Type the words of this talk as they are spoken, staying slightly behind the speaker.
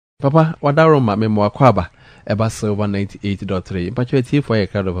Papa, wadaroma memo akwaba eba silver 98.3. Mpacho eti for your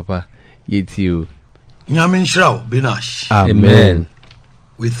crowd, Papa. Yeti. Nyamin Shrao Binash. Amen.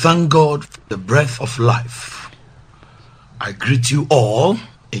 We thank God for the breath of life. I greet you all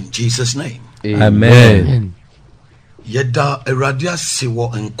in Jesus' name. Amen. Yeda eradia sewo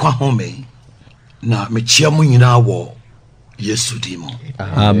nkwa home na mechia mu nyina wo Yesu dimo.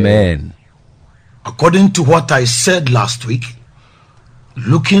 Amen. According to what I said last week,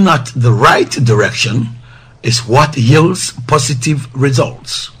 looking at the right direction is what yields positive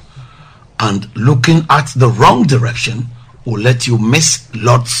results. And looking at the wrong direction will let you miss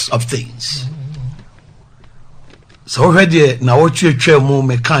lots of things. So already na wochwe mu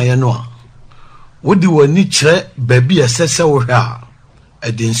mekan ye no a wodi wani kire baby esese wo hwe a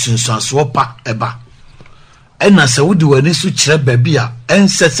edin sunsanso pa eba ena se wodi wani su kire baby a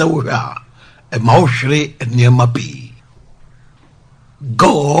ensese wo hwe a e ma wo hwere eniema bi.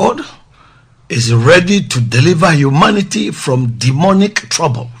 God is ready to deliver humanity from demonic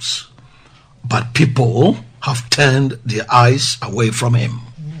troubles, but people have turned their eyes away from him.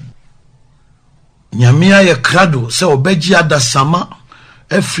 Nyamia ye krado se obeji adasama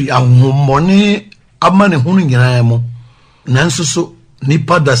efri ahumoni amane hunu nyina mo nanso so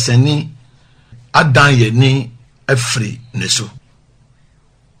nipa dasani adan ye ni efri neso.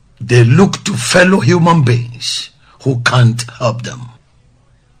 They look to fellow human beings who can't help them.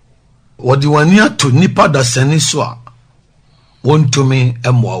 Wadiwania to nipa dasani so a wontumi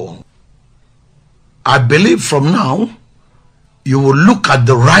emwa. I believe from now you will look at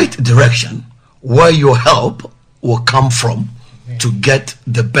the right direction where your help will come from. Amen. To get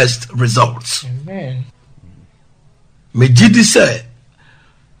the best results. Amen. Mejidi say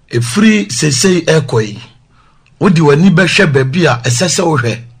a free sesei ekoi wodi wani behwe baby a esese wo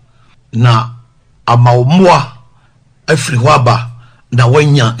hwe na amaomua afri hwaba na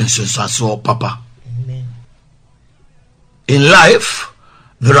wanya nsonsaso papa. Amen. In life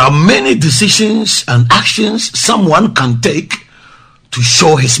there are many decisions and actions someone can take to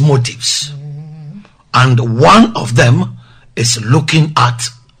show his motives. And one of them is looking at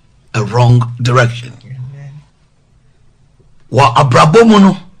a wrong direction. Wa abrabomu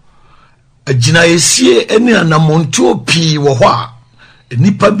no agina yesie eni anamonto pi wo ho a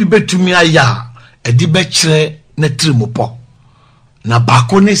nipa bi betumi aya edi be kire na trimopo na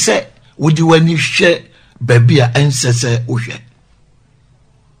bako ni se wodi wani hwe baby a ensese wo hwe.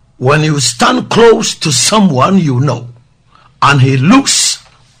 When you stand close to someone you know and he looks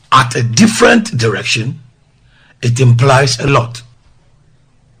at a different direction, it implies a lot.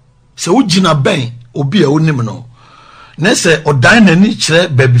 So ujina ben obi a unim no na se odan nani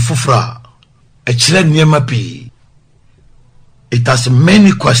kire baby fufra e kire niema pi. It has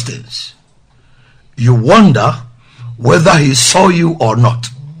many questions. You wonder whether he saw you or not.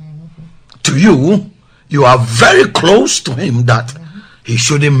 To you, you are very close to him that he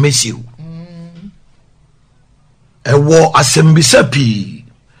shouldn't miss you. Ewo asembisa pi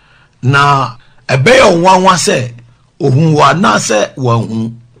na ebeyo nwanwa se ohun wa na se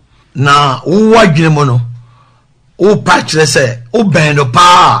wanhu na wo adwene mo no o pa kire se o ben no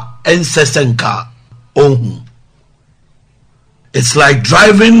pa ensesenka ohun. It's like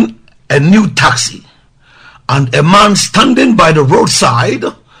driving a new taxi and a man standing by the roadside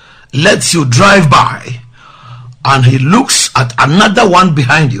lets you drive by and he looks at another one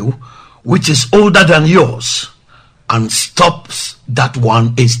behind you which is older than yours and stops that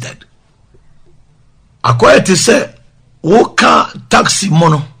one instead. Akwete se woka taxi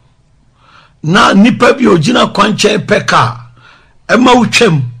mono na nipa bi ogina kwanche peka ema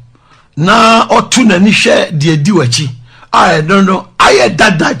utwem na otu na ni hwe de edi wachi. I don't know aye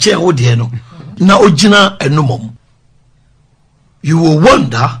dada che wo de no na ogina enumom. You will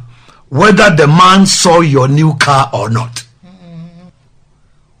wonder whether the man saw your new car or not.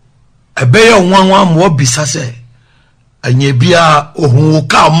 Ebeyo nwanwa mo bisa se anye bia ohun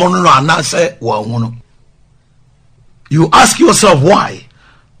ka mono no anase wa hunu. You ask yourself why?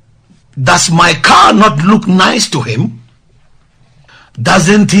 Does my car not look nice to him?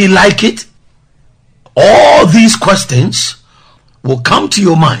 Doesn't he like it? All these questions will come to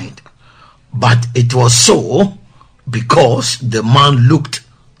your mind, but it was so because the man looked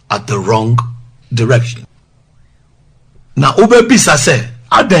at the wrong direction. Na ube bisa se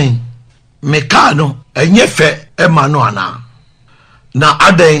aden mekano enyefe emano ana na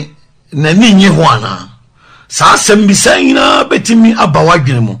aden nani nye ho ana sa sembisa ina betimi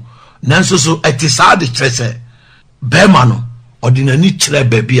abawadwene mu nanso so etisa de trese be mano ordinary kire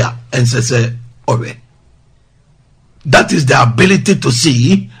babia ensese owe. That is the ability to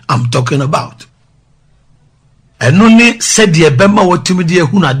see I'm talking about. eno ne said ye bema watumi de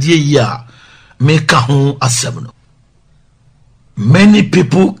ehunu ade yi a meka ho asem no. Many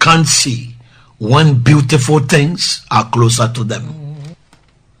people can't see when beautiful things are closer to them.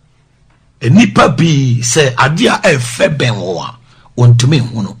 Enipa bi say ade a efe ben wo a ontumi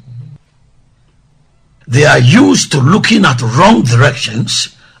hunu. They are used to looking at wrong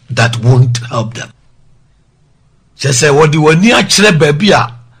directions that won't help them. She say wodi wani a kire baby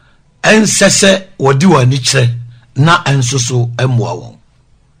a ensese wodi wani kire na ensoso emwa won.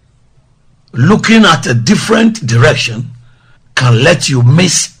 Looking at a different direction can let you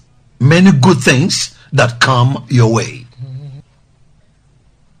miss many good things that come your way.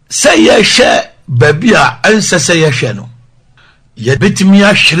 Say ye share baby a ensese ye hwe no. Ye betimi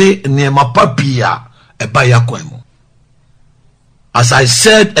ahwere niema papia eba yakwemu. As I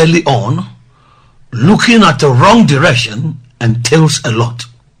said early on, looking at the wrong direction entails a lot.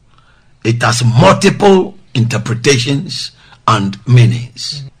 It has multiple interpretations and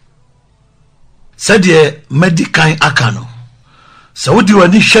meanings. Said ye medical akano. So what do you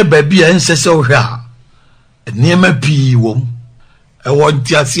need share baby and say so here? Near my pee wom. I want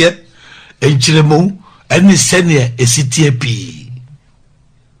to see it. Enchilemu any senior a CTP.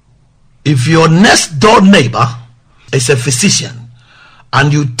 If your next door neighbor is a physician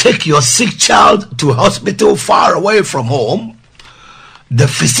and you take your sick child to a hospital far away from home, the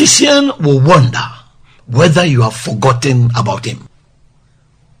physician will wonder whether you have forgotten about him.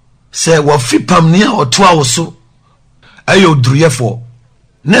 Say wafipam nia otwa woso ayo druyefo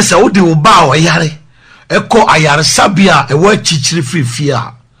na se wodi wo ba wo yare eko ayare sabia e wa chichiri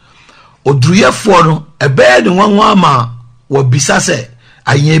frifia odruyefo no ebe de nwanwa ma wo bisa se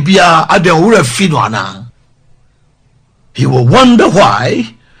anye bia aden wura fi no ana. He will wonder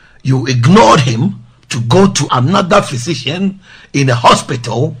why you ignored him to go to another physician in a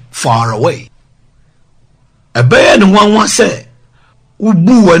hospital far away. Ebe de nwanwa se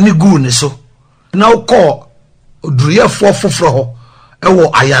ubu wani gu ne so na ukọ odruyefo foforo ho ewo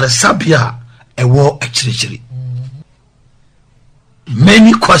ayaresabia ewo achirichiri.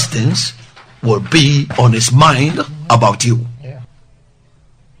 Many questions will be on his mind about you.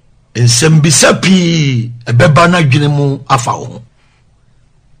 In sembisapi ebeba na dwene mu afa ho.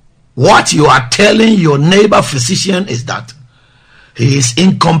 What you are telling your neighbor physician is that he is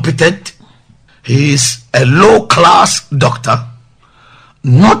incompetent, he is a low-class doctor,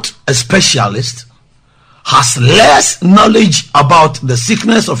 not a specialist, has less knowledge about the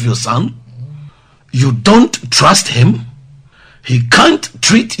sickness of your son, you don't trust him, he can't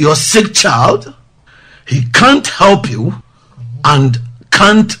treat your sick child, he can't help you, and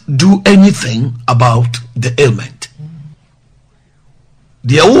can't do anything about the ailment.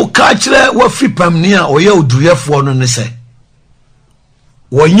 The wo ka kire wa fipam ni a oye oduruyefo no ne se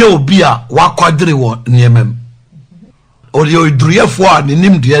wonye obi a wakwadere wo niemem. Ori oduruyefo a ne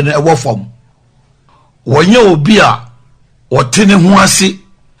nimde no ewo fam. Wonye obi a wotene ho ase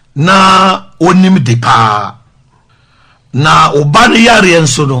na onim de pa na oba ne yare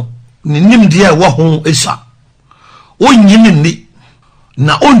enso no ne nimde ewo ho esa onyini ni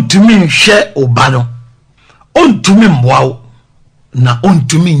na ontumi nhwe oba no ontumi mboa na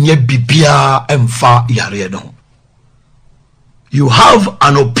ontumi nye bibia emfa yare no. You have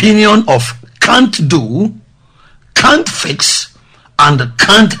an opinion of can't do, can't fix, and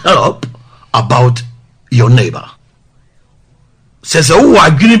can't help about your neighbor. Says who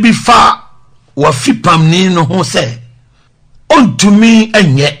agri bi fa wa fipam ni no ho se ontumi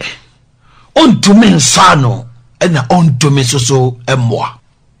enye ontumi nsano ena ontumi soso emwa.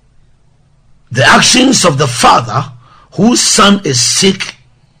 The actions of the father whose son is sick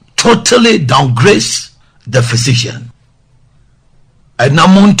totally downgrades the physician. Ena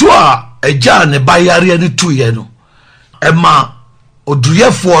muntu a eja ne bayare ne tuye no ema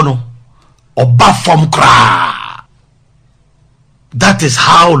oduruyefo no oba fam kra. That is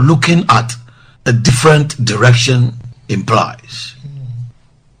how looking at a different direction implies.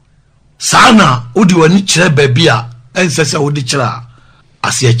 Sana udi wani kire baby a ensese udi kira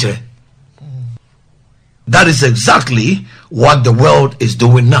asiye kire. That is exactly what the world is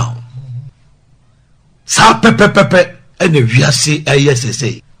doing now. Sa pepe ene wiase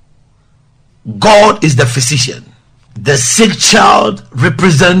ayesese. God is the physician. The sick child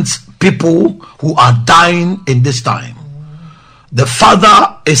represents people who are dying in this time. The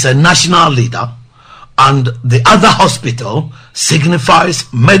father is a national leader, and the other hospital signifies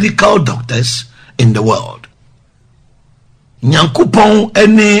medical doctors in the world. Nyankopon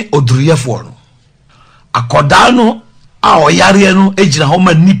ene oduruyefo no akodano a oyare no ejina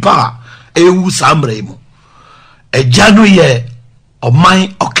homa nipa ewu sambre mu ejano ye oman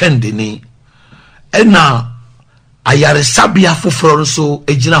okendeni ena ayaresabea foforɔ nso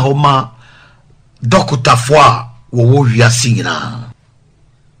egyina hɔ ma dɔkotafo a wɔwɔ wiase nyinaa.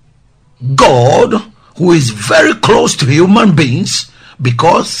 God, who is very close to human beings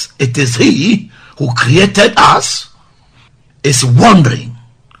because it is he who created us, is wondering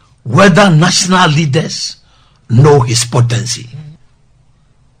whether national leaders know his potency.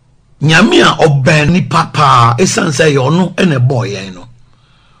 Nyame a ɔbɛn nipa paa esan sɛ yɛ ɔno ɛna ɛbɔɔ yɛn no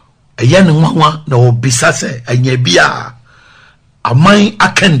ɛyɛ ne nwanwa na ɔbisa sɛ ɛnyɛ bia aman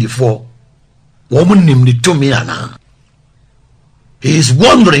akandifoɔ wɔn nim ne tumi ana. He is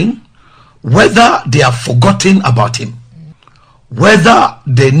wondering whether they have forgotten about him, whether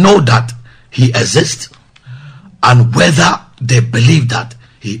they know that he exists, and whether they believe that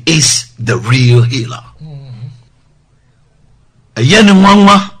he is the real healer. Ɛyɛ ne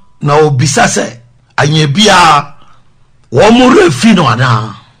nwanwa na obisa sɛ anyɛ bia wɔn refi no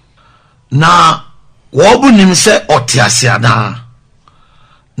ana na wɔn nim sɛ ɔte ase ana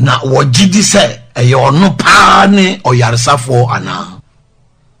na wɔgye di sɛ ɛyɛ ɔno paa ne ɔyaresafo ana.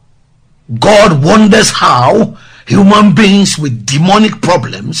 God wonders how human beings with demonic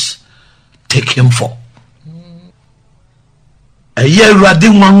problems take him for. Ɛyɛ Awurade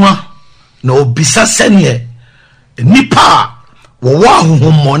nwanwa na obisa sɛneɛ nipa wɔwɔ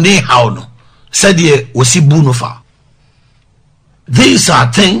ahohommɔne haw no sɛdeɛ wɔsi bu no fa. These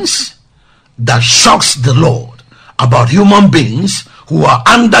are things that shocks the Lord about human beings who are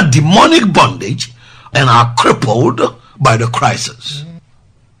under demonic bondage and are crippled by the crisis.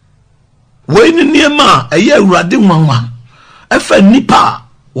 When niema ɛyɛ Awurade nwanwa ɛfɛ nipa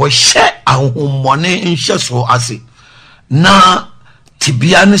wɔhyɛ ahohommɔne nhyɛso ase na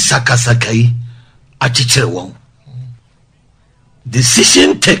tibia ne sakasaka yi akyekyere wɔn.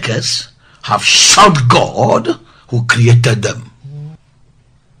 Decision takers have shocked God who created them.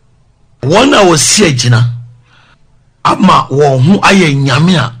 Wɔn a wɔsi agyina ama wɔn ho ayɛ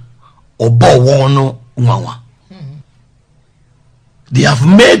nyame a ɔbɔ wɔn no nwanwa. They have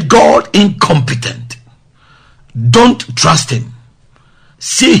made God incompetent. Don't trust him.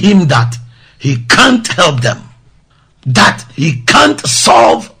 See him that he can't help them, that he can't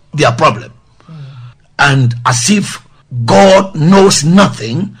solve their problem, and as if God knows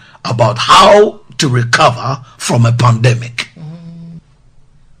nothing about how to recover from a pandemic.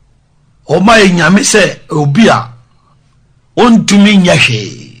 Oma nyame se obi a ontumi nya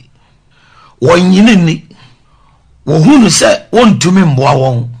hwee wonyini ni wohunu se ontumi mboa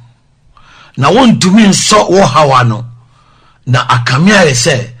won na wontumi nso wo hawa no na akamia ye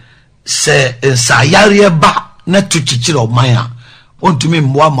se nsayare ba na tuchichire oman a ontumi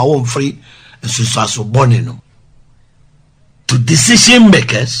mboa ma wonfri nsusuaso bone no. To decision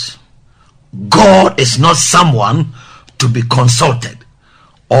makers, God is not someone to be consulted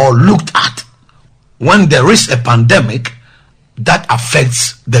or looked at when there is a pandemic that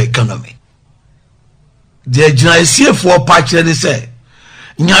affects the economy. The Egyptian for patcher they say,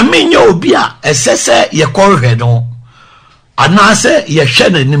 Nyame nya obi a esese ye kɔhwɛ no anase ye hwɛ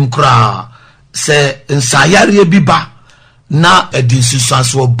nanim kra se nsayare bi ba na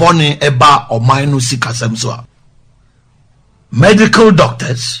edinsusuaso bɔne eba ɔman no sikasɛm so a. Medical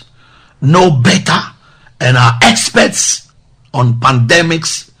doctors know better and are experts on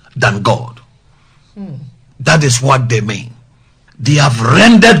pandemics than God. That is what they mean. They have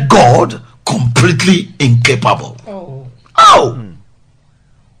rendered God completely incapable.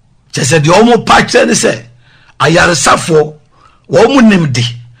 Just said the omo patche ni say ayaresafo wo mu nimdi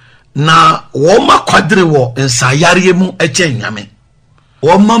na wo ma kwadre wo nsayare mu eche nyame.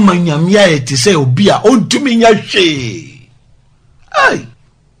 Wo ma manyame a eti say obi a ontumi nya hwe. Hey,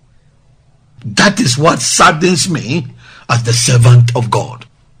 that is what saddens me as the servant of God.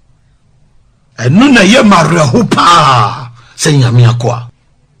 And nuna ye marehupa say nyame akwa.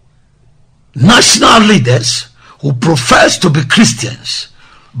 National leaders who profess to be Christians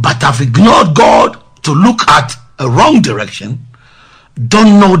but have ignored God to look at a wrong direction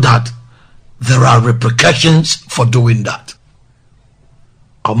don't know that there are repercussions for doing that.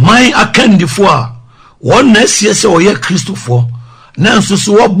 Amai akandifo a won na sie se oye Christofo na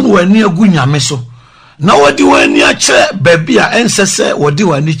nsusu wabu ani agu nyame so na wodi wani a kire baabi a ensese wodi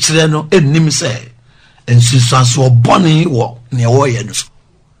wani kire no ennim se ensusu anso obone wo ne wo ye no.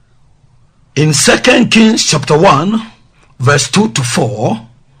 In 2 Kings chapter 1 verse 2 to 4,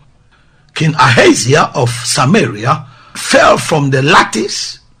 King Ahaziah of Samaria fell from the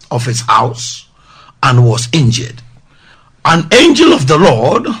lattice of his house and was injured. An angel of the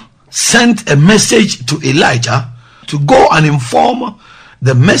Lord sent a message to Elijah to go and inform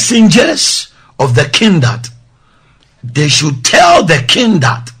the messengers of the king that they should tell the king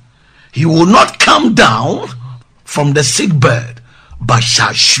that he will not come down from the sick bed, but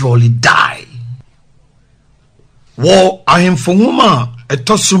shall surely die. Wo ahemfo nwoma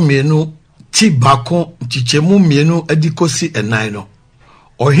etoso mienu ti bako chichemu mienu edikosi enan no.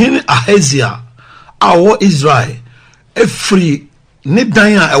 Ohene Ahazia awo Israel efri ne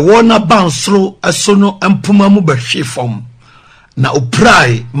dan a ewo na bansoro eso no empoma mu behwe fam na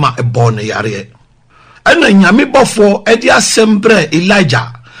oprai ma ebo ne yare. Ena nyame bofo edi asembre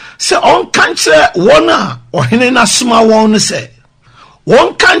Elijah se on kanche wona ohene na soma won se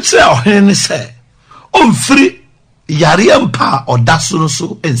won kanche ohene ne se on free yare mpa odaso no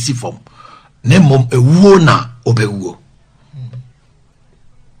so ensi fam ne mom ewuo na obewuo.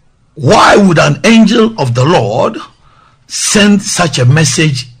 Why would an angel of the Lord send such a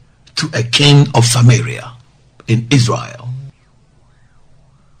message to a king of Samaria in Israel?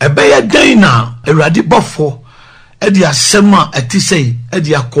 Ebeye dena eradi bofo edi asema etisei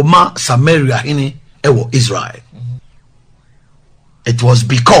edi akoma Samaria hini ewo Israel. It was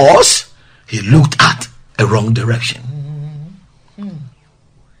because he looked at a wrong direction.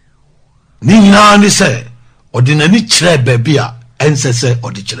 Ni nyina ni se ordinary chire bebia ensese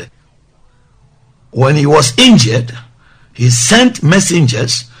odichire. When he was injured, he sent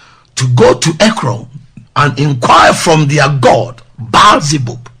messengers to go to Ekron and inquire from their god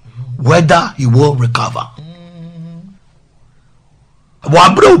Baal-zebub whether he will recover.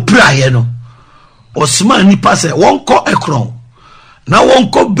 Wabro prayer no osman nipa se won ko Ekron na won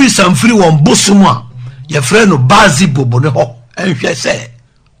ko bisam free won bosom a ye frɛ no Baal-zebub ne ho enhwɛ se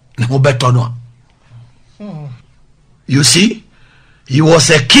ne ho beto no. You see, he was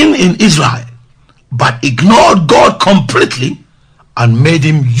a king in Israel but ignored God completely and made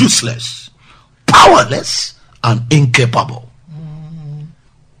him useless, powerless, and incapable.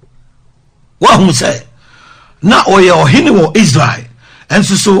 What say? Na oye ohini wo Israel, and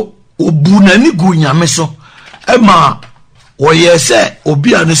so obunani gu nyame so, ema oye se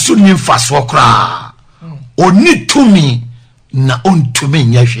obi ane sunni mfaso kra. Oni tumi na ontumi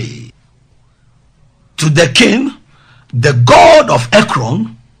nyehwe. To the king, the God of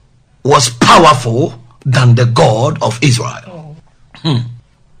Ekron was powerful than the God of Israel.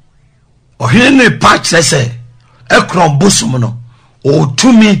 Ohene patch say Ekron bosom no o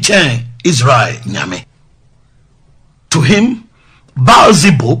tumi chen Israel nyame. To him,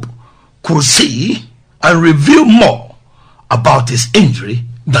 Baal-zebub could see and reveal more about his injury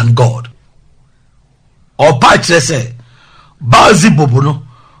than God. Or patch say Baal-zebub no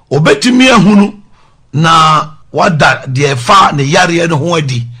obetumi ehunu na wada de fa ne yare no ho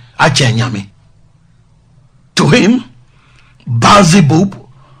adi. To him, Baal-zebub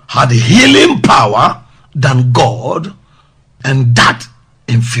had healing power than God, and that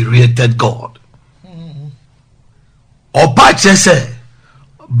infuriated God. Opache say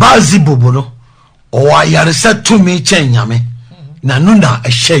Baal-zebub no o ayaresa to me chen nyame na nuna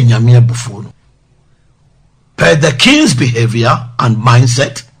ehye nyame abufu no. Per the king's behavior and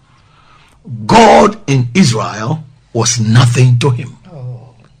mindset, God in Israel was nothing to him.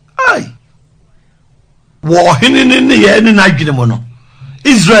 Aye. Wo hini ni ye ni na dwene mo no.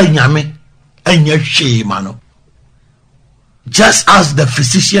 Israel nyame enya hwe ma no. Just as the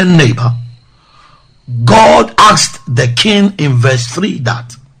physician neighbor, God asked the king in verse 3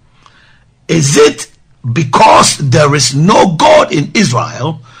 that, is it because there is no God in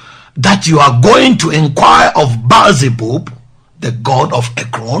Israel that you are going to inquire of Baal-zebub, the god of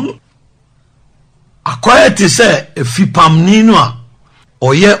Ekron? Akwaya te se efipam ni no a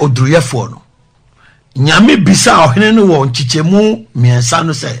oye odruyefo no. Nyame bisa ohene no wo nchichemu miensa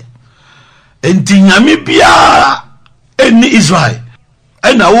no se enti nyame bia eni Israel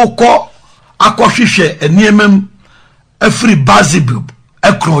ena wokọ akohwehwe eniemem afri Baal-zebub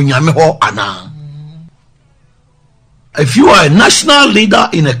Ekron nyame ho ana. If you are a national leader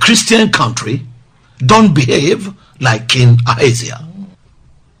in a Christian country, don't behave like King Ahazia.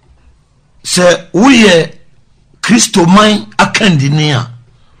 Se uye Kristo man akandinia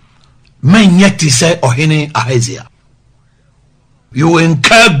men yeti se ohene Ahazia. You will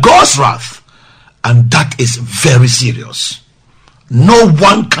incur God's wrath, and that is very serious. No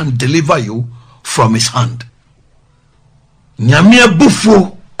one can deliver you from his hand. Nyame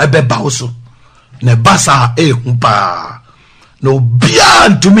bufu ebeba so ne basa ehumpa no bia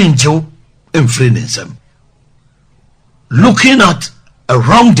ntumi nchew emfre nsem. Looking at a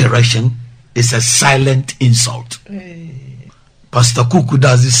wrong direction is a silent insult. Pastor Kuuku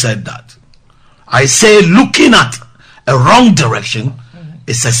Dadzie said that. I say looking at a wrong direction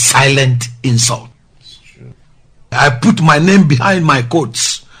is a silent insult. I put my name behind my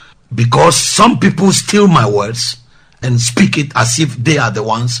quotes because some people steal my words and speak it as if they are the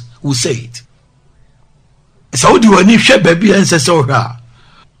ones who say it. Saudi wani hwe baby ense so hwa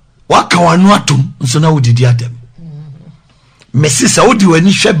waka wanu atom nso na wodidi atem Messi Saudi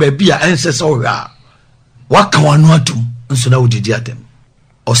wani hwe baby a ense so hwa waka wanu atom nso na wodidi atem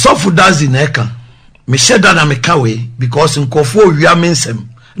Osofu Dadzie na eka me sheda na me kawe because nkofo owia mensem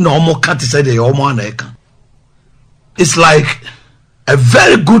na omo kate say de omo ana eka. It's like a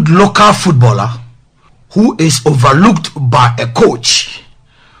very good local footballer who is overlooked by a coach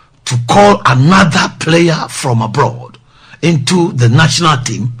to call another player from abroad into the national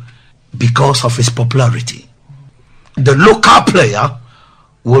team because of his popularity. The local player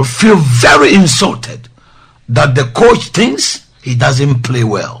will feel very insulted that the coach thinks he doesn't play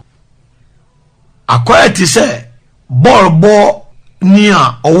well. Akwai ti say ball near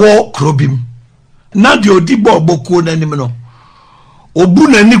owo krobim na de odi ball ku na nim no obu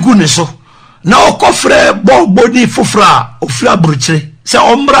na nigu ne so na okofre ball ni fofra ofra bruchire se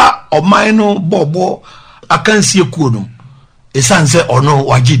omra oman no bobo akansie ku no esan se ono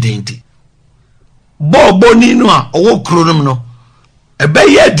wagidenti ball ni no a owo kronom no ebe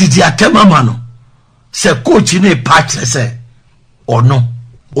ye didi atemama no se coach ni patch se ono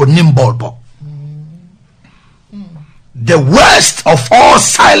onim ball. The worst of all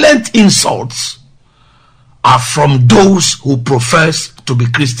silent insults are from those who profess to be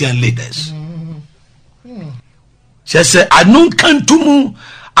Christian leaders. She said, "Anun kantumu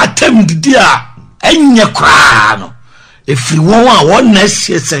atem didia enye krano." If you want one next,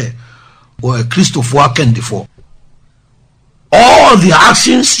 she said, "Or Christopher Wakendifo." All the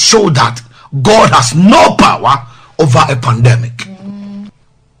actions show that God has no power over a pandemic.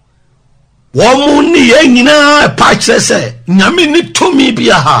 Womuni yengina patche se nyame ni tomi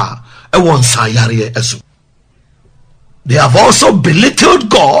bia ha e won sayare esu. They have also belittled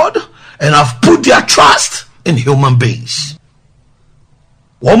God and have put their trust in human beings.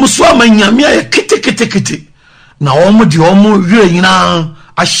 Womu so amanyame ya kiti na womu di womu wi nyina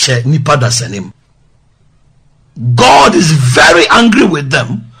ahye nipa dasanim. God is very angry with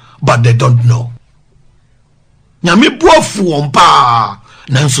them, but they don't know. Nyame buafu wompa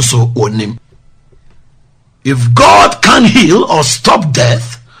nanso so onim. If God can heal or stop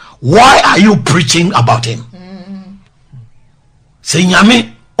death, why are you preaching about him? Say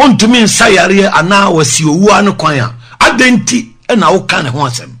nyame ontumi nsayare ana wasi owu anu kwan adenti na wo kan ho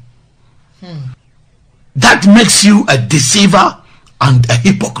asem. That makes you a deceiver and a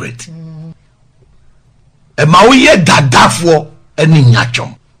hypocrite. Ema wo ye dadafo eni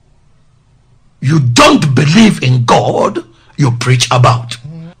nyachom. You don't believe in God you preach about.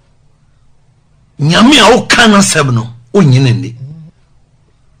 Nyame a wo kan asem no onyineni.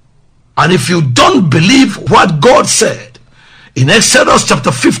 And if you don't believe what God said in Exodus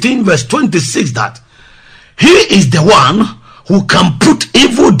chapter 15 verse 26, that he is the one who can put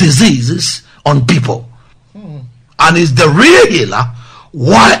evil diseases on people and is the real healer,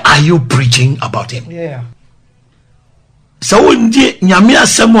 why are you preaching about him? So ndi nyame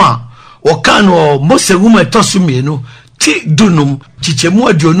asem a wo kan o Mose wuma tosumienu ti dunum chichemu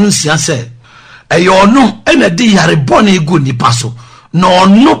aduonu nsia se eyo no ena di yare bone egu nipa so no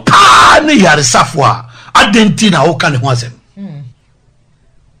no pa ne yare safo a adenti na wo kan ho asem.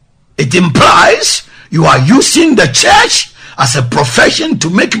 It implies you are using the church as a profession to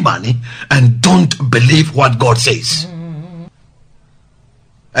make money and don't believe what God says.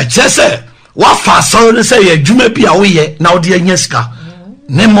 A chese wa fa so ne say adwuma bi a wo ye na wo de anya sika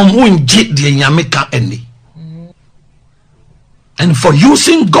ne mom wonje de nyame ka eni. And for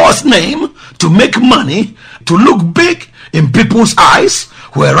using God's name to make money, to look big in people's eyes,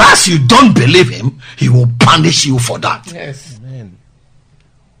 whereas you don't believe him, he will punish you for that. Yes. Amen.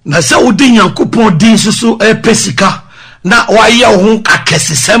 Na se odi Nyankopon din susu pesika na waye ho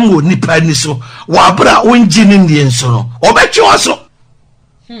akesesem wo nipa ni so wa bra wonji ni nso no obechi waso.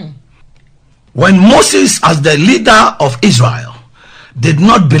 When Moses, as the leader of Israel, did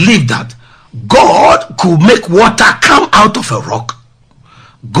not believe that God could make water come out of a rock,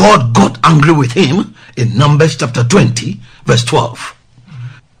 God got angry with him in Numbers chapter 20 verse 12.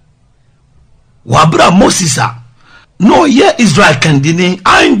 Wabra Moses no ye Israel kandini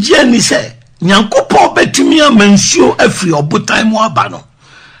anje ni se Nyankopon betumi amansuo afri obotan mu aba no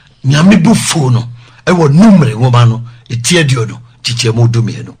nyame bufu no e wo numre ngoma no etiedio no chichemu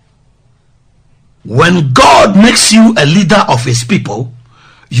dumie no. When God makes you a leader of his people,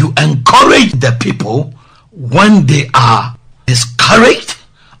 you encourage the people when they are discouraged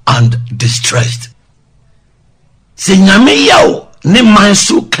and distressed. Se nyame yawo ne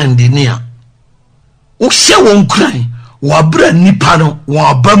mansu kandinia o hye won kran wa bra nipa no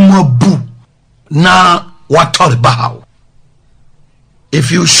wa ba mu abu na wa tori bahaw. If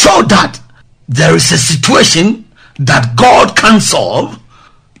you show that there is a situation that God can solve,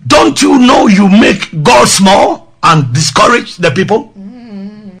 don't you know you make God small and discourage the people?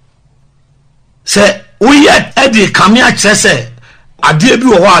 Say, we yet Eddie Kamia Chese, Adie bi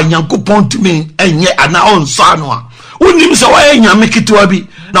wo a Nyankopon tumi enye ana onso ano a. Unim se wa nyame kitwa bi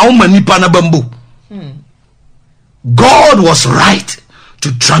na wo manipa na bambu. God was right to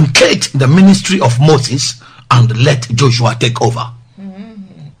truncate the ministry of Moses and let Joshua take over.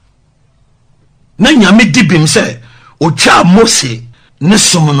 Na nyame dibim se ocha Mose ne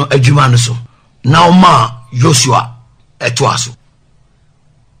som no adwuma no so na ma Joshua etwaso.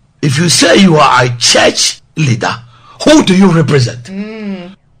 If you say you are a church leader, who do you represent?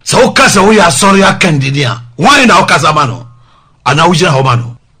 So Kaase we are sorry candidate. Why now Kaase mano? Ana ujina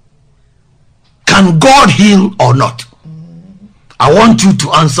homano. Can God heal or not? I want you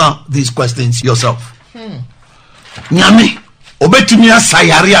to answer these questions yourself. Nyame obetumi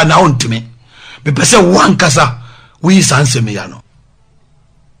asayare ana ontumi. Be pese wan Kaase we sanse me yano.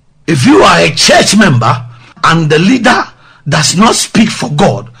 If you are a church member and the leader does not speak for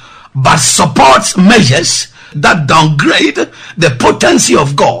God but supports measures that downgrade the potency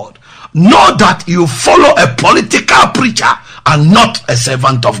of God, know that you follow a political preacher and not a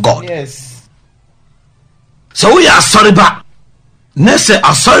servant of God. Yes. So we are sorry ba. Nese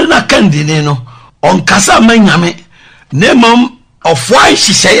asori na kendine no on Kaase manyame nemam of why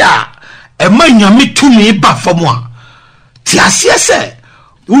she say ya e manyame tumi ba famwa. Ti asie se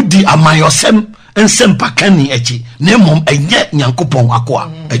udi amayosem ensem pakani echi nemam enye Nyankopon akoa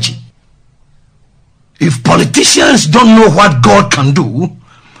echi. If politicians don't know what God can do,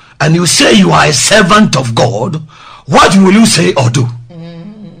 and you say you are a servant of God, what will you say or do?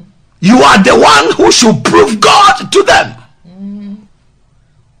 You are the one who should prove God to them.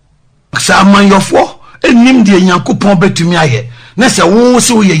 Saman yofo enim de Nyankopon betumi aye na se wo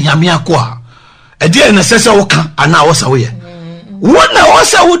se wo ye nyame akoa e de na se se wo ka ana wo se wo ye wona wo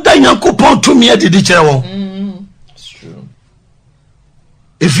se wo da Nyankopon tumi e de kire won. It's true.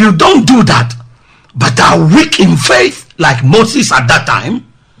 If you don't do that, but are weak in faith like Moses at that time,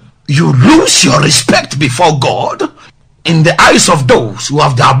 you lose your respect before God in the eyes of those who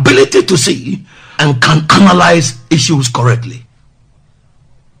have the ability to see and can analyze issues correctly.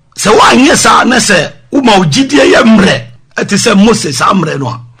 So why yes na say uma ogidie ye mre ati say Moses amre no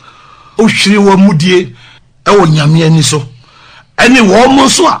o hwiri wo mudie e wo nyame ani so ene wo mo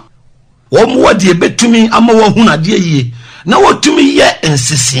so a wo mo wade betumi ama wo hunade yie na wo tumi ye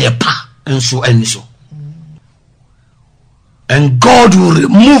ensese pa enso ani so. And God will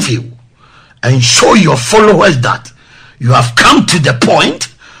remove you and show your followers that you have come to the point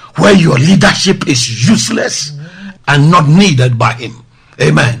where your leadership is useless and not needed by him.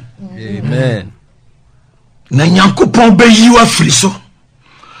 Amen. Amen. Na Nyankopon be yiwa firi so.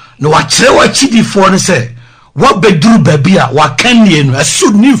 Na wa kire wa chidifo ne se wa beduru baby a wa kanie no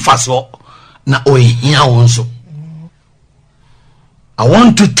asu ni mfaso na ohia won so. I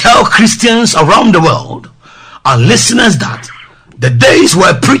want to tell Christians around the world and listeners that the days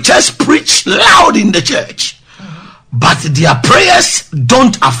where preachers preach loud in the church but their prayers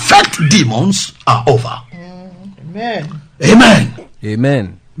don't affect demons are over. Amen. Amen.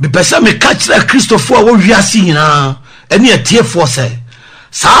 Amen. Me pesa me catch la Christopher wo wiase hina ene atiefo se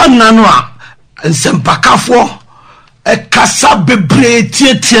saa nano a nsempakafo e kasa bebre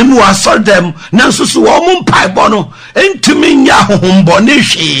tietie mu asodem nanso so wo mu mpaibo no entumi nya hohombo ne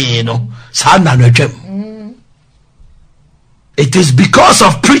hwe no saa nano atwam. It is because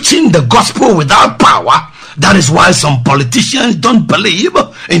of preaching the gospel without power. That is why some politicians don't believe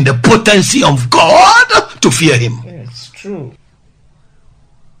in the potency of God to fear him. It's true.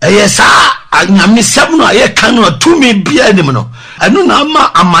 Yes, anyame sem no aye kan no tumi bia nim no eno na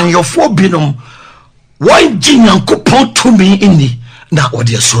ama amanyofo binom won gi Nyankopon tumi inni na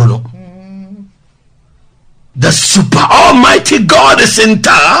ode so no. The super almighty God is in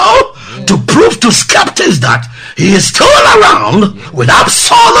town to prove to skeptics that he is still around with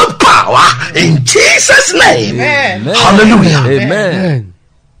absolute power in Jesus' name. Amen. Hallelujah. Amen.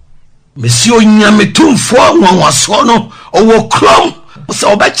 Monsieur Nyametumfo wanwaso no owo krom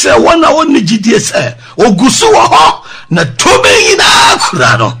so obekire wona woni gidie se ogusu wo ho na tobe yina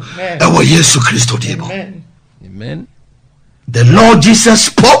kura no e wo Yesu Kristo dimo. Amen. The Lord Jesus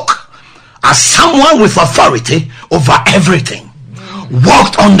spoke as someone with authority over everything.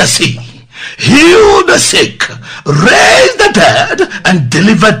 Walked on the sea, healed the sick, raised the dead, and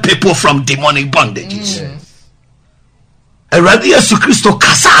delivered people from demonic bondages. Eradi Yesu Kristo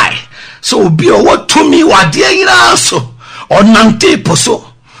kasai so obi owo tumi wade yina so onante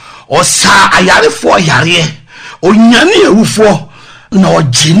poso o sa ayarefo yare onyane ewufo no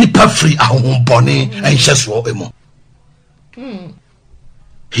nipa free ahombone and hyeswo emo.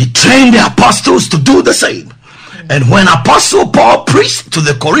 He trained the apostles to do the same. And when Apostle Paul preached to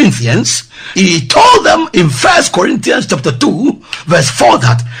the Corinthians, he told them in 1 Corinthians chapter 2 verse 4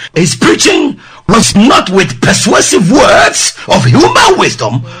 that his preaching was not with persuasive words of human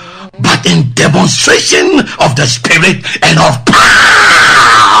wisdom, but in demonstration of the Spirit and of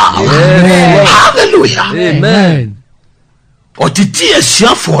power. Amen. Hallelujah. Amen. Otiti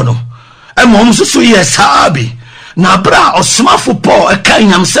esiafo no emom so yesabi na bra osmafo Paul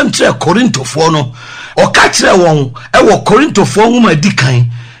ekanyam semtre Korintofo no oka kire won ewo Korintofo nwoma dikan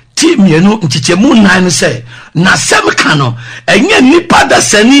ti mienu nchichemu nan se na sem ka no enye nipa da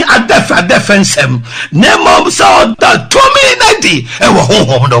sani adafa defensem nemom so da tomi nadi ewo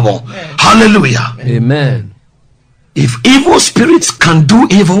honhom do mo. Hallelujah. Amen. If evil spirits can do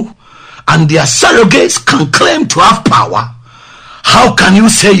evil and their surrogates can claim to have power, how can you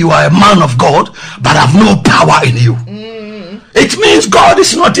say you are a man of God but have no power in you? It means God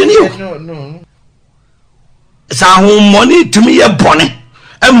is not in you. No. It's our money to me a bonnet.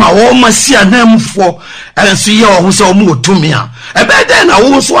 And my woman see a name for and see your who saw more to me. And by then I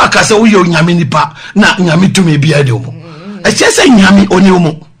also work as a yo yaminipa, not yami to me be a domo. It's just a yami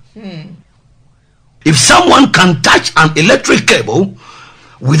onyomo. If someone can touch an electric cable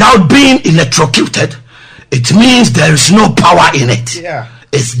without being electrocuted, it means there is no power in it. Yeah.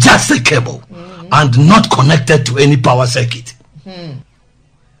 It's just a cable and not connected to any power circuit.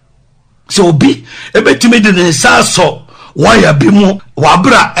 So be ebe to me the so wire be mo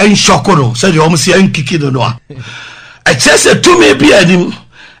wabra en shoko said you almost en kiki no no. I just said to me be anim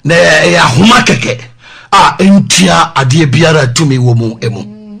na ya homa keke entia ade biara to me wo mu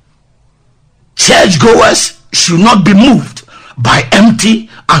emu. Churchgoers should not be moved by empty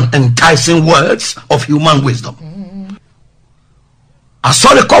and enticing words of human wisdom. I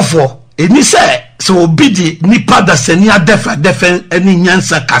saw the call for any say so be the nipa da senia defen any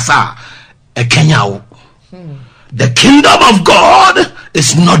nyansa kasa e Kenya. The kingdom of God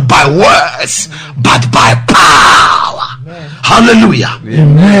is not by words but by power. Amen. Hallelujah.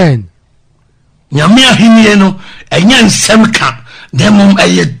 Amen. Nyamia hini no enye nsem ka demum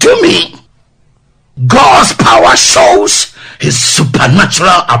eye to me. God's power shows his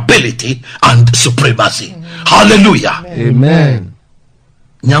supernatural ability and supremacy. Hallelujah. Amen.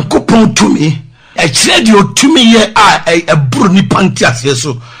 Nyankopon to me e kire de otumi ye a buru ni panti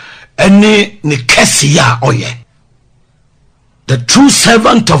aseso ene ne kesi ya oye. The true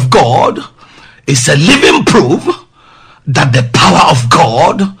servant of God is a living proof that the power of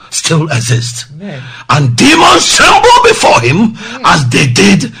God still exists. Amen. And demons tremble before him as they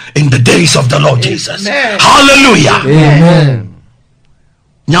did in the days of the Lord Jesus. Hallelujah. Amen.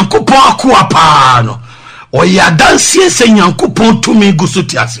 Nyankopon akua pa no oya dansie se Nyankopon tumi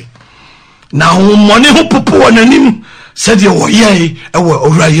gusutiase na homone ho popo wonanim said ye oye ewo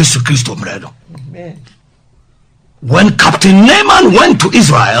owura Yesu Kristo mredo. Amen. When Captain Naaman went to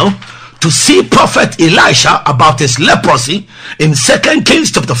Israel to see Prophet Elisha about his leprosy in 2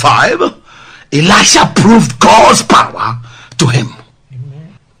 Kings chapter 5, Elisha proved God's power to him.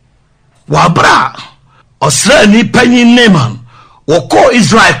 Wabra osra ni panyin Naaman woko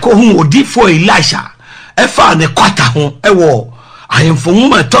Israel ko hu odifo Elisha efa ne kwata ho ewo ahemfo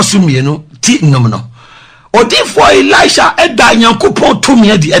nwoma tosumienu ti nnum no odifo Elisha eda Nyankopon tumi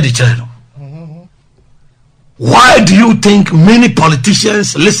edi kire no. Why do you think many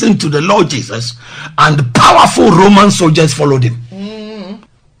politicians listen to the Lord Jesus and powerful Roman soldiers followed him?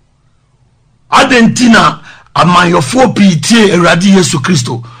 Adentina amayofo pitie eradi Yesu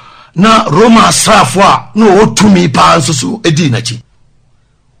Kristo na Roma asrafo no otumi pa nsoso edi nachi.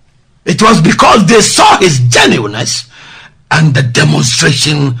 It was because they saw his genuineness and the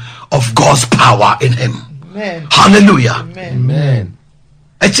demonstration of God's power in him. Amen. Hallelujah. Amen.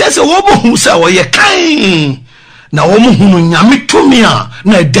 Echese wo bo hu se wo ye kan na wo mu hunu nyame tumi a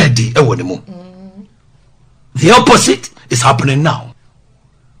na dedi ewo ne mu. The opposite is happening now.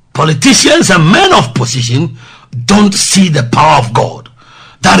 Politicians and men of position don't see the power of God.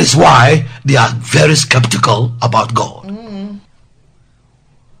 That is why they are very skeptical about God.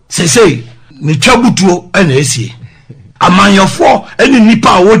 Say ni twabutuo ena esi amanyofo eni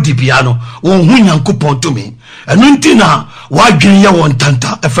nipa wo dibia no wo hu Nyankopon tumi enu ntina wadwen ye won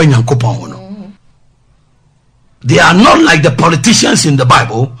tanta efa Nyankopon ho no. They are not like the politicians in the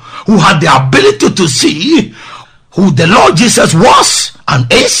Bible who had the ability to see who the Lord Jesus was and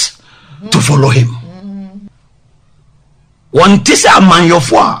is to follow him. One tisa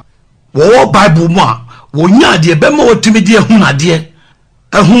amanyofo a wo Bible mu a wonya de be ma wotumi de hu na de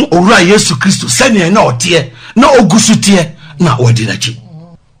ehu owura Yesu Kristo sene na otie na ogusutie na wadi nachi.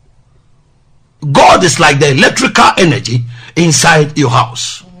 God is like the electrical energy inside your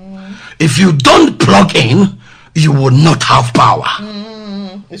house. If you don't plug in, you will not have power.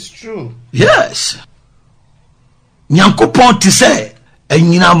 It's true. Yes. Nyankopon ti say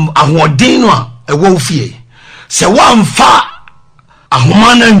enyina ahoden no a ewo fie. Se wamfa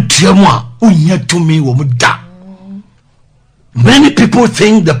ahoma na ntuamu a unya tumi wo mu da. Many people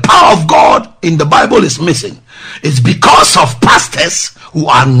think the power of God in the Bible is missing. It's because of pastors who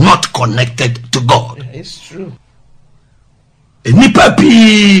are not connected to God. It's true. Nipa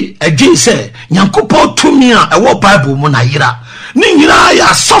pi again say Nyankopon tumi a ewo Bible mu na yira. Ni nyina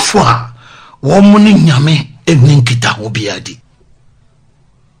ya sofo a wo mu ni nyame eninkita ho biadi.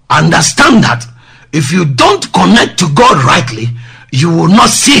 Understand that if you don't connect to God rightly, you will not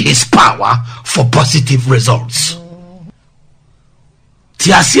see his power for positive results.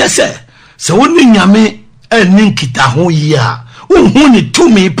 Tiasie se woni nyame eninkita ho yi a unhu ni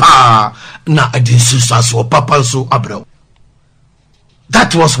tumi pa na adinsusaso papa so abraw.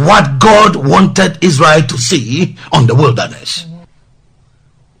 That was what God wanted Israel to see on the wilderness.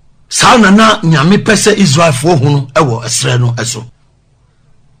 Sanana nyame pese Israel fo hunu ewo esre no eso.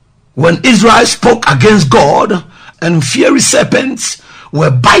 When Israel spoke against God and fiery serpents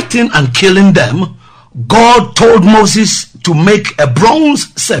were biting and killing them, God told Moses to make a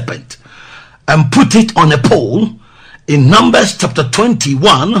bronze serpent and put it on a pole in Numbers chapter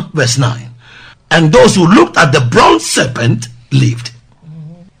 21 verse 9. And those who looked at the bronze serpent lived.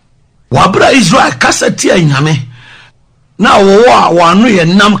 Wabra Israel kasa tia nyame na wo wanu ye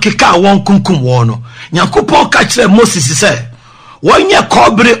nam keka won kunkum wo no Nyankopon ka kire Moses say wonye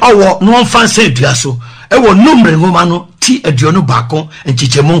kobre owo no mfanse dua so e wo numre ngoma no ti aduonu bako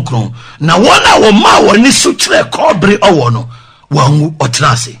nchichemu nkron na wona wo ma woni so kire kobre owo no wangu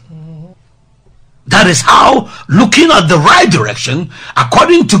otrase. That is how looking at the right direction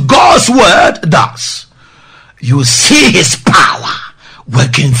according to God's word does. You see his power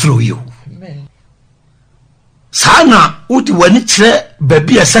working through you. Amen. Sana udi wani chire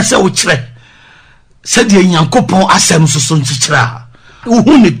baby asese wo chire said ye Nyankopon asem so nchira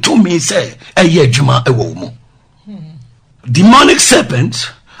uhu ni tumi say eye adwuma ewo mu. Demonic serpents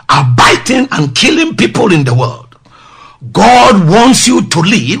are biting and killing people in the world. God wants you to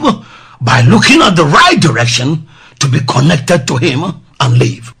live by looking at the right direction to be connected to him and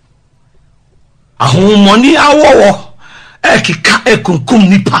live. Ahumoni awowo ekika ekunkum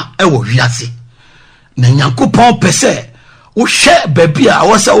nipa ewo wiase na Nyankopon pese wo hye baby a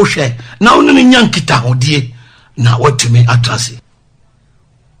wo se wo hye na wo ne nyankita hodie na watumi atrase.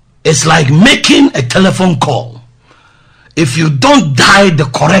 It's like making a telephone call. If you don't dial the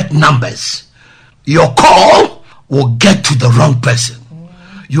correct numbers, your call will get to the wrong person.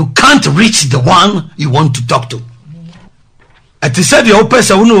 You can't reach the one you want to talk to. At the said your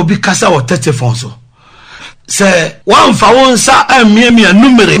person will be kasa or telephone so. Say one for one sa miemia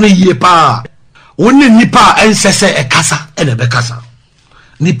numere ni ye pa. Woni nipa ensese e kasa e be kasa.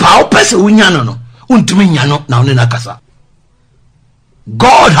 Nipa o person unyano no. Untumi nyano na oni na kasa.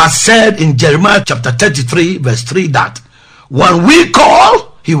 God has said in Jeremiah chapter 33 verse 3 that when we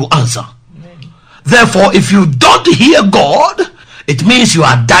call, he will answer. Amen. Therefore, if you don't hear God, it means you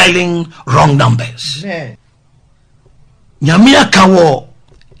are dialing wrong numbers. Nyamia kawo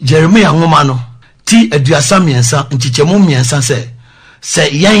Jeremiah ngomano ti aduasa miensa nchichemu miensa se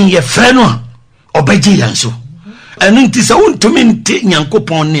yan ye frɛ no obeji yanso. Enu nti se wontumi nti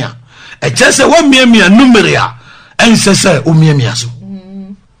Nyankopon ne a eche se wa miemia numere a ense se o miemia so.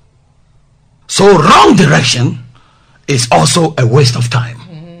 So wrong direction is also a waste of time.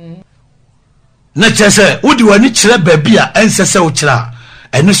 Na chese udi wani chire baby a ensese o chira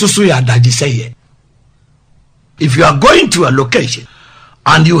eni susu ya daji seye. If you are going to a location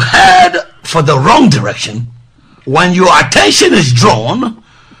and you head for the wrong direction, when your attention is drawn,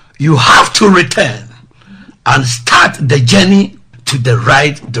 you have to return and start the journey to the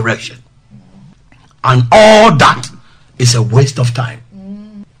right direction. And all that is a waste of time.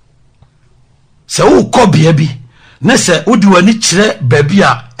 So ko bia na se udi wani chire baby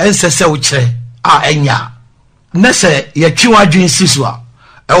a ensese o chire a enya na se ye twi wadwen siso a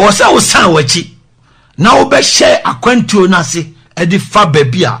e wo se wo san wachi na wo be hye akwantuo na se e di fa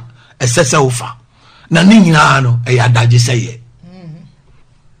baby a esese wo fa na ni nyina no e yadaje seye.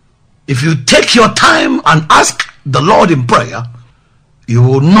 If you take your time and ask the Lord in prayer, you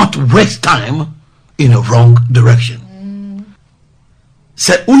will not waste time in a wrong direction.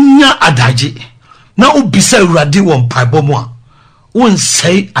 Se unya adaje na ubisa urade won paibo mu a won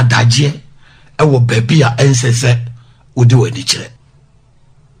say adaje e wo baby a ensese udi wani chire.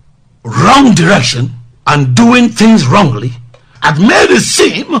 Wrong direction and doing things wrongly had made it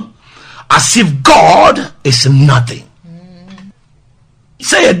seem as if God is nothing.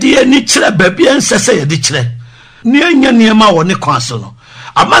 Say a dear niche baby and say a ditcher. Near ma one consul.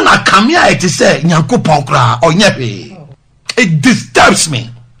 A man I come here to say Nyanko Ponkra or Nyapi. It disturbs me.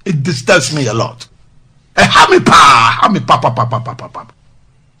 It disturbs me a lot. But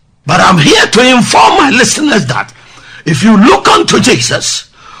I'm here to inform my listeners that if you look unto Jesus,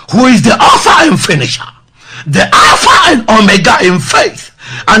 who is the Alpha and Finisher, the Alpha and Omega in faith,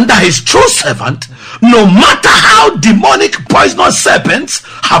 under his true servant, no matter how demonic poisonous serpents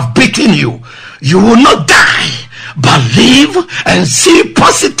have bitten you, you will not die, but live and see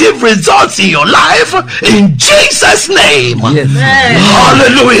positive results in your life in Jesus' name. Yes.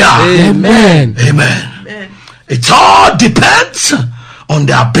 Hallelujah. Amen. Amen. It all depends on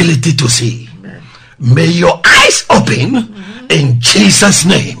the ability to see. Amen. May your eyes open in Jesus'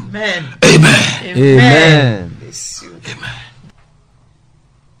 name. Amen. Amen. Amen. Amen.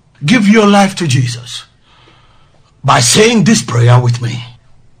 Give your life to Jesus by saying this prayer with me.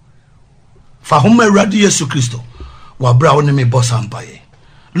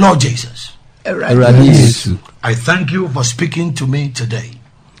 Lord Jesus, I thank you for speaking to me today.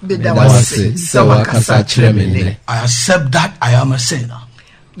 I accept that I am a sinner.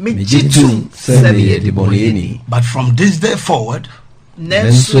 But from this day forward,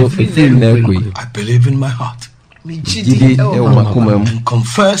 I believe in my heart and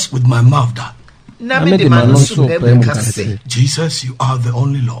confess with my mouth that Jesus, you are the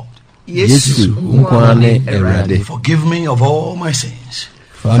only Lord. Forgive me of all my sins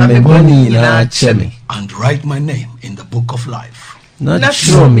and write my name in the book of life. Let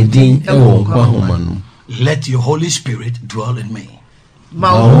your Holy Spirit dwell in me, and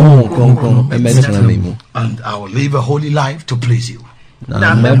I will live a holy life to please you.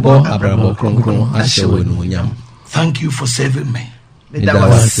 Thank you for saving me. In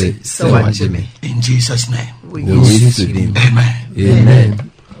Jesus' name. Amen.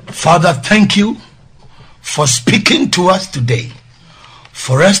 Amen. Father, thank you for speaking to us today,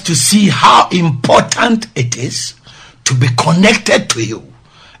 for us to see how important it is to be connected to you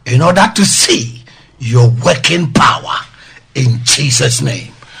in order to see your working power in Jesus'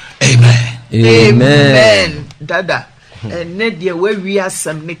 name. Amen. Amen. Dada. And dear where we are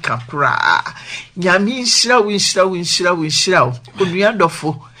some nikapra. Yamin shrow.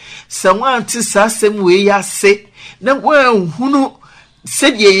 Wonderful. Someone to sasem way ya say. No one who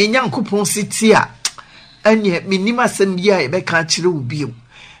said ye young coupon sitia. And yet minima sem ye be can't you be.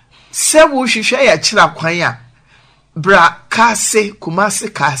 Say we should share a chila Bra Kaase, Kumasi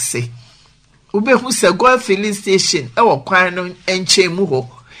Kaase. Ube who se go filling station, kwan no enche mu ho.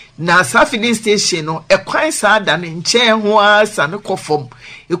 Na sa filling station no, kwan sa da ne nche ho asa ne kofom.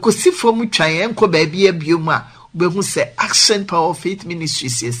 Ekosi fom twan enko ba bia biom a, ube who se Action Power Faith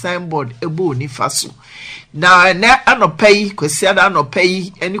Ministries ye signboard ebo ni faso. Na anopai kwesi ada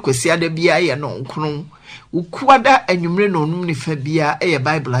anopai eni kwesi ada bia ye no nkron. Ukuada anwumre no num ni fa bia e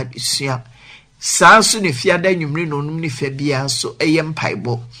Bible abisua. Sansu ne fiada nwumre no num ne fa bia so eyem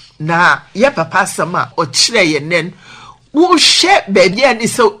paibo na ye papa sama o kire ye nen wo hye baby ani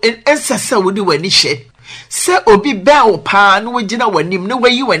so ensasa wodi wani hye se obi ba wo pa no wagina wanim ne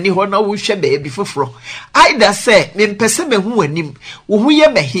wayi wani ho na wo hye baby foforo aida se me mpese me hu wanim wo hu ye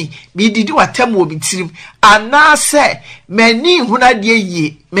mehi me didi watam wo bitirim ana se mani hu na de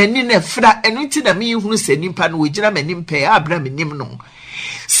yi mani na fra enu ti na me hu se nimpa no wagina mani mpe abra me nim no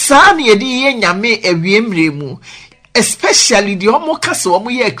Sani yedi ye nyame ewiemre mu, especially the homo kase omo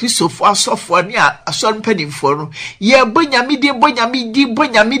ye Christopher asofo ni aso mpanimfo no ye bo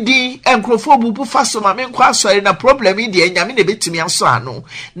nyame di enkrofo bubu faso ma me nkwa asore na problem di nyame na betimi aso ano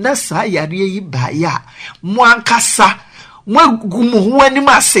na sa yare yi ba ya mo ankasa mo gumu ho ani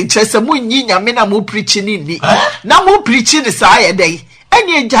ma se kyese mo nyi nyame na mo preach ni na mo preach ni sa ye dai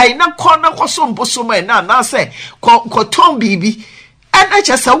eni jai na kona koso mboso na se ko ton bibi ana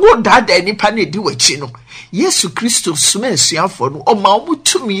chasa wo dada nipa na di wachi no Yesu Kristo suma suafo no o ma o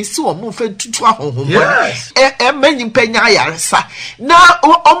tumi si o mo fa tutu ahohomo manyi panya yaresa na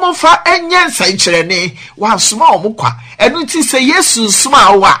o mo fa enye nsankyere ne wa suma o mo kwa enu ti se Yesu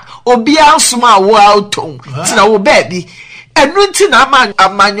suma wa obi asuma wa auton ti na wo baby enu ti na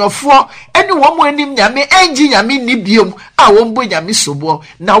amanyofo eni wo mo anim nyame enji nyame ni biom a wo mbo nyame sobo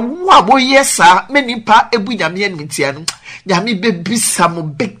na wo abo yesa menipa ebu nyame animtia no nyame bebisa mo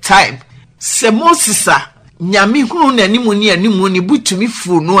big time se Mosesa nyame hunu nanimu ni butumi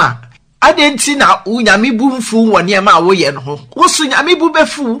fu no a adenti na nyame bu mfu woni ma wo ye no ho wo so nyame bu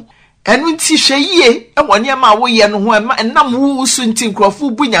befu enu ti hwe yie e woni ma wo ye no ho nam wo so nti nkrofo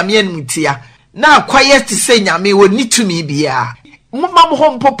bu nyame animtia na quiet say nyame woni tumi bia mumma mo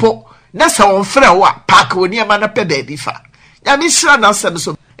hompopo na sa won frɛ wo park woni ama na pɛ baabi fa nyame sira na asɛm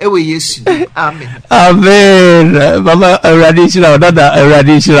so ewe Yesu amen amen mama radishira dada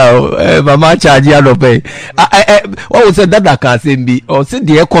radishira mama charge adope what we say dada Kaase bi o se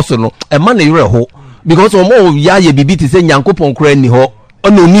de ekoso no e ma na yere ho because o mo ya ye bibi ti se nyankopon kra ni ho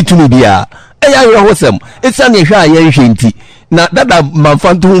ono ni tumi bia e ya yere ho sem esa na hwa ya nhwe nti na dada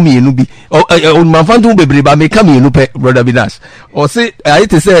manfantu mienu bi o manfantu bebre ba me ka mienu pe brother Binas o se ayi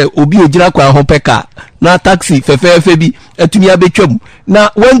te se obi ogira kwa ho peka na taxi fefefe bi atumi abetwam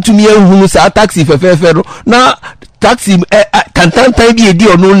na wantumi ehunu sa taxi fefefe no na taxi kantantan bi edi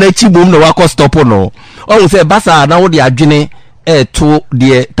ono na chibom na wakọ stop no o se basa na wo de adwene to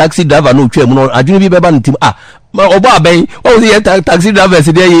de taxi driver no twam no adwene bi beba ntim ma obo aben o se taxi driver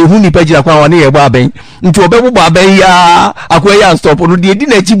se de ye hu ni pagira kwa wane ye obo aben nti obebo aben ya akwa ya stop no de edi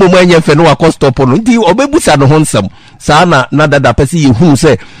na chibom anya fe no wakọ stop no nti obebusa no honsam saa na dada pesi ye hu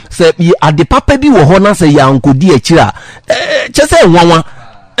se ade papa bi wo ho na se ya nkodi akira chese nwanwa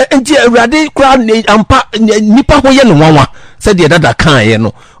nti awurade kura ampa nipa ho ye no nwanwa se de dada kan ye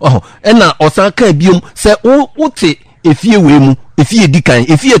no na osan kan biom se wote efie we mu efie dikan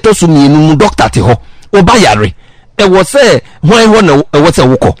efie to so mienu mu doctor te ho oba yare wo se hwan ho na wo se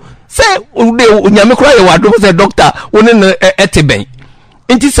wokọ se nyame kura ye wado se doctor woni na eteben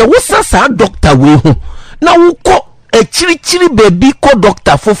nti se wo sa doctor we ho na wokọ chiri baby ko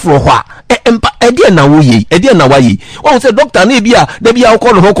doctor foforo ho a ede na wo yi ede na wa yi o se doctor na bia da bia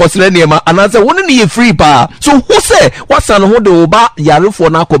ko no ko sele ne ma anase woni ne ye free pa so who se wasan ho de oba yarefo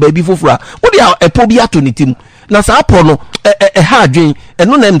na ko baby foforo wo de epo bi ato ne tim na sa apo no ha adwen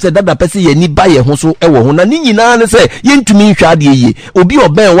eno na mse dada pese ye ni ba ye ho so ewo ho na ni nyina ne se ye ntumi hwa de ye obi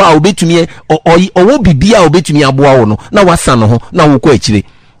oben wa obetumi owo bibia obetumi aboa wo no na wasan ho na wo ko akire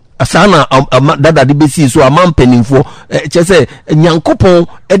asana dada de besi so amampanimfo chese nyankopon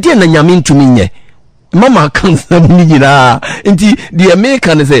ede na nyame ntumi nye mama kansam ni nyina nti de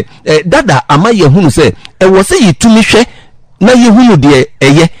America ne se dada ama ye hunu se wo se yitumi hwe na ye hunu de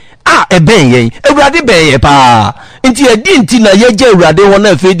eye eben yen awurade ben ye pa nti edi nti na ye je awurade ho na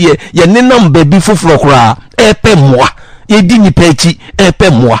afedie ye nenam baby foforo kora epe moa ye di nipa echi epe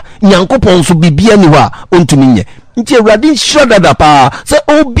moa nyankopon so bibia ni ho a ontumi nye nti awurade shadada pa se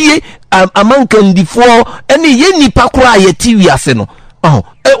obie amankandifo ene ye nipa kora ye tiwi ase no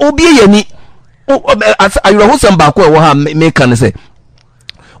obie ye ni ayro hosam ba ko e wo ha me kan se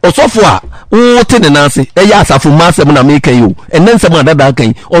osofo a wote ne nanse eya asafo masem na meka yo enensem adada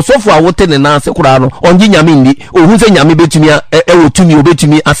kan osofo a wote ne nanse kura no onji nyame ndi ohun se nyame betumi wotumi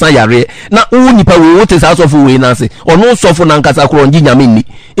obetumi asa yare na wo nipa we wote sa asofo we nanse ono sofo na nkasa kura onji nyame ndi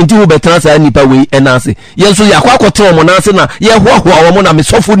nti wo betra sa nipa we enanse yenso yakwa akote mo nanse na ye hoahoa wo mo na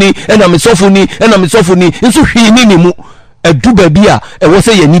mesofo ni na mesofo ni nso hwi ni mu edu ba bia ewo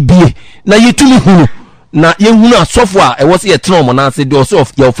se ye ni bie na yetumi hunu na yenhunu asofo a ewo se ye tena mo na se de oso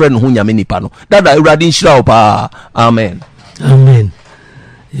of your friend ho nyame nipa no dada urade nshira o pa amen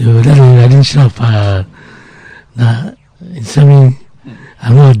yo dada urade nshira pa na nsami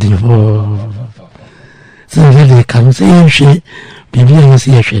amo de fo se dada kan se yenhwe bibi no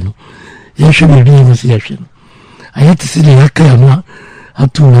se yehwe no yenhwe bibi no se yehwe no ayati se de yakaya no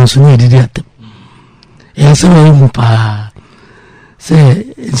atu no so ne didi atem ensama mu pa se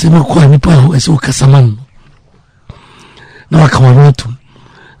nsema kwa nipa eso kasaman na wakawana tu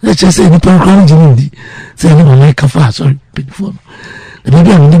na chese nipa kwa njindi se ni mama kafa sorry pinfo na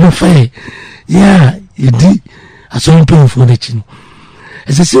bibi am ndibe fae ya yedi asori pinfo na chino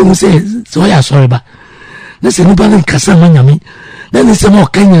ese se mu se so ya sorry ba na se nipa ni kasaman nyame na ni se mo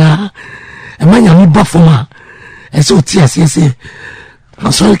kanya e manyame ba foma ese oti asese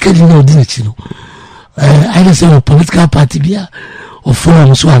na sorry kadi na odi na chino I say a political party bia or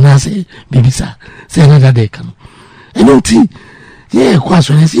forum so anase bibisa say another day kan enoti ye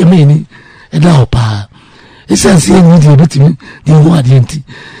kwaso na say me e da opa esanse ni di betimi di ho ade nti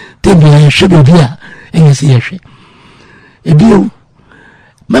tembe ya hwe bia enye say hwe ebio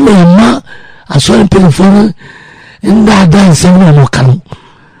mama asori pelefon nda dance no mo kan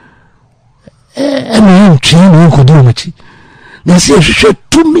me ntwi no ko do machi na say hwe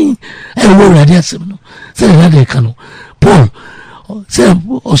to me e wo radio asem no say another kan Paul say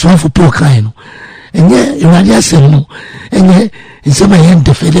oswafo Paul kan no enye radio asem no enye nsema ye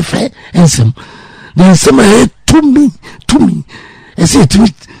defedefe ensem na nsema ye to me ese to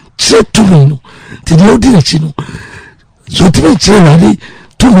me no te de odi na chi no so te me chi radio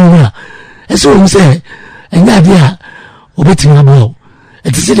to me na ese o say enye ade a obetimi abo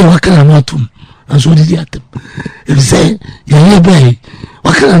etise de wakana no atum anso di atem e say ye bai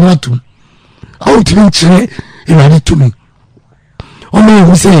wakana no atum how to mention it to me. O me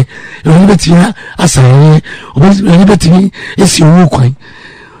who say Elibetia asare Elibetimi esi owo kwan.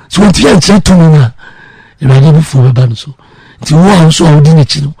 So what you say to me na Irade before be ban so. Ti wo an so awodi na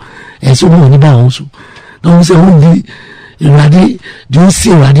chi no. E so mo ni ba won so. Na wo say wo di Irade do see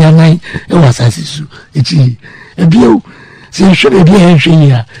Irade anan e wasase su. Echi e bio se hwe be e hwe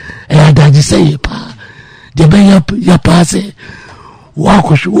ya e adaji say pa. De ben ya passe wa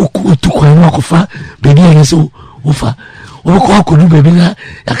ko shu ko tu kwan wa ko fa be bi en so wo fa wo ko du be bi na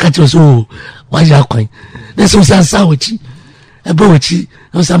ya ka ti so wa ya kwan na so sa wuchi e ba wuchi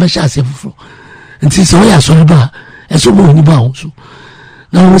no sa ba sha se fufuro nti so ya so ba e so mo ni ba wo so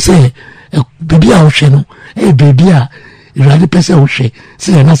na wo se be bi a wo hwe no e be bi a Irade pese wo hwe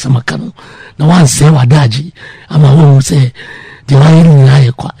se na samaka no na wan se wa daji ama wo se de wa yiri ni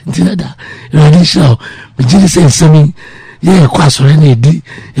aye kwa nti na da Irade show me jiri se nsemi ye kwa so na edi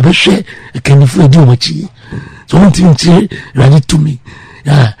e be hwe kanifu edi o machi so won ti nti Irade to me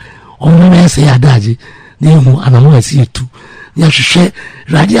ya on na se ya daji na hu anamo asi etu ya hwehwe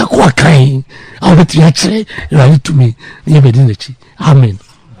Irade akwa kan a wo ti ya kire Irade to me na be di na chi amen.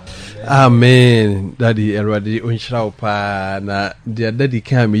 Amen. Daddy Eradi onshira pa na dia daddy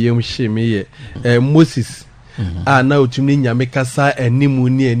kan me yem hye me ye Moses na otumi nyame kasa animu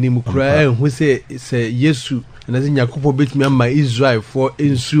ni animu kura hu se Yesu na se Yakobɔ betumi ama Israel for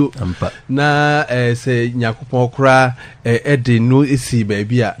ensuo na se Yakobɔ kura ede no esi ba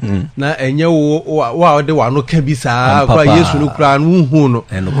bia na enye wo de wa no ka bi saa kura Yesu no kura no hu no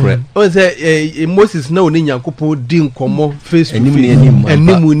enokura o se Moses na oni Yakobɔ di nkomo face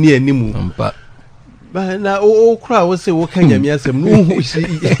animu ni animu ba na o kura wo se wo ka nyame asem no hu shi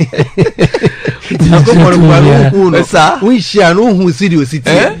Yakobɔ kura no hu no wo hia no hu sidi ositi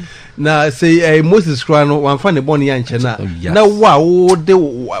na say Moses kura no wanfa ne bone ya nche na wa wo de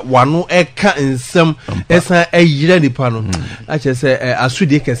wano eka nsem esa ayira nipa no a che say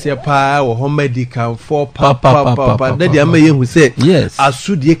asudi kese pa wo homadi kan for pa daddy ama ye hu say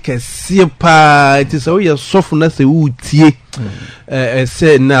asudi kese pa it is we sofu na say utie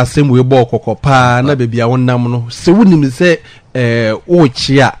say na asem we bo kokopa na bebia wonam no se wunim say o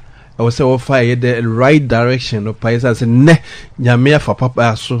chia I was say we fire the right direction no pa say ne nyame afa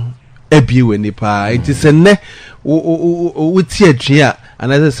papa so ebi we nipa it is ne wo tie twa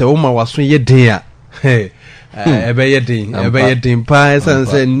anase se wo ma waso ye den a ebe ye den pa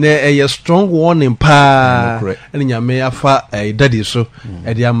say ne ye strong warning pa ene nyame afa daddy so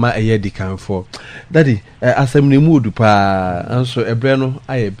e de ama ye dikan for daddy asem ne mu odu pa anso ebre no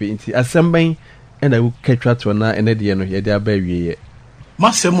aye be nti asem ban ena wo katwa to na ene de no ye de aba wiye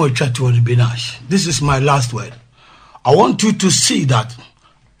masemo atwa to binash. This is my last word. I want you to see that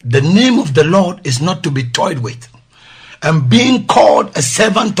the name of the Lord is not to be toyed with. And being called a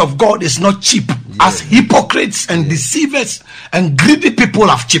servant of God is not cheap, as hypocrites and deceivers and greedy people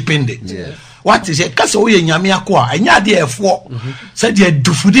have cheapened it. Yes. What is it? Because we nyame akwa enya de efo said ye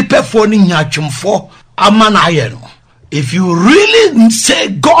dufudi pefo ni nyatwemfo amana. If you really say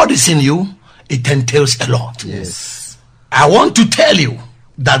God is in you, it entails a lot. Yes. I want to tell you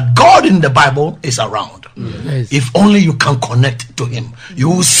that God in the Bible is around. Yes. If only you can connect to him, you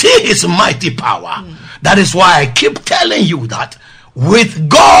will see his mighty power. That is why I keep telling you that with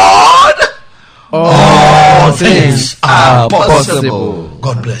God all things are possible.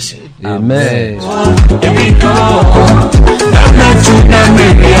 God bless you. Amen.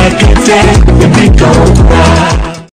 Amen.